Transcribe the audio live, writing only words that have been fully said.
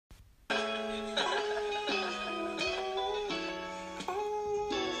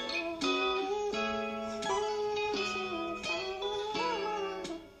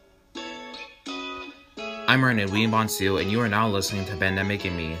I'm Ernan Weebonsu, and you are now listening to Pandemic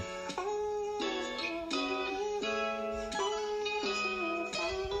and Me.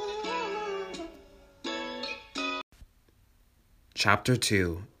 Chapter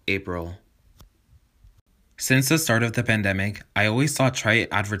 2, April. Since the start of the pandemic, I always saw trite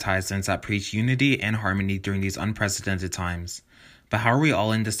advertisements that preach unity and harmony during these unprecedented times. But how are we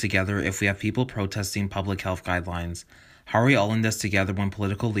all in this together if we have people protesting public health guidelines? How are we all in this together when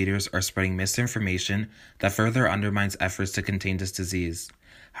political leaders are spreading misinformation that further undermines efforts to contain this disease?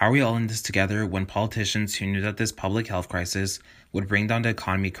 How are we all in this together when politicians who knew that this public health crisis would bring down the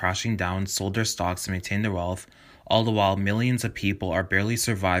economy crashing down sold their stocks to maintain their wealth, all the while millions of people are barely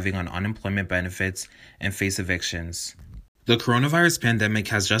surviving on unemployment benefits and face evictions? The coronavirus pandemic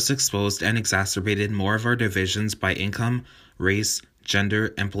has just exposed and exacerbated more of our divisions by income, race,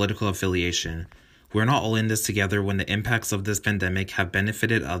 gender, and political affiliation. We're not all in this together when the impacts of this pandemic have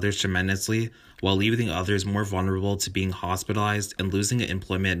benefited others tremendously while leaving others more vulnerable to being hospitalized and losing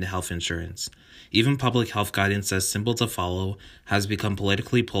employment and health insurance. Even public health guidance that's simple to follow has become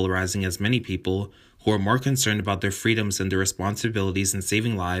politically polarizing as many people who are more concerned about their freedoms and their responsibilities in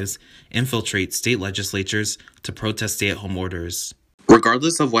saving lives infiltrate state legislatures to protest stay-at-home orders.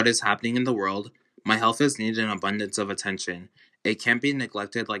 Regardless of what is happening in the world, my health has needed an abundance of attention. It can't be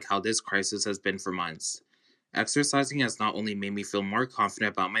neglected like how this crisis has been for months. Exercising has not only made me feel more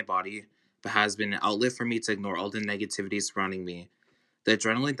confident about my body, but has been an outlet for me to ignore all the negativity surrounding me. The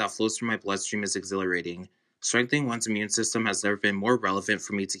adrenaline that flows through my bloodstream is exhilarating. Strengthening one's immune system has never been more relevant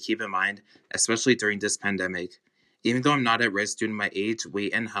for me to keep in mind, especially during this pandemic. Even though I'm not at risk due to my age,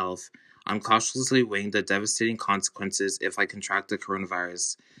 weight, and health, I'm cautiously weighing the devastating consequences if I contract the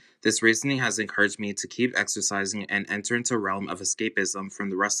coronavirus. This reasoning has encouraged me to keep exercising and enter into a realm of escapism from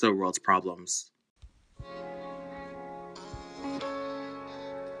the rest of the world's problems.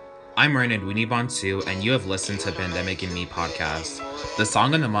 I'm Ernan Weebonsu, and you have listened to Pandemic and Me podcast. The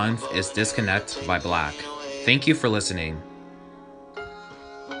song of the month is Disconnect by Black. Thank you for listening. But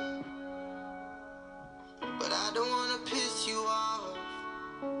I don't wanna piss you off.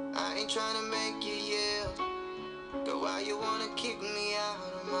 I ain't trying to make you yell. Girl, why you wanna kick me out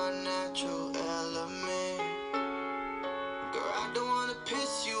of my natural element? Girl, I don't wanna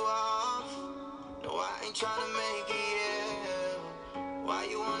piss you off. No, I ain't trying to make you yell. Why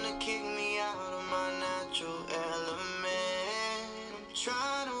you wanna kick me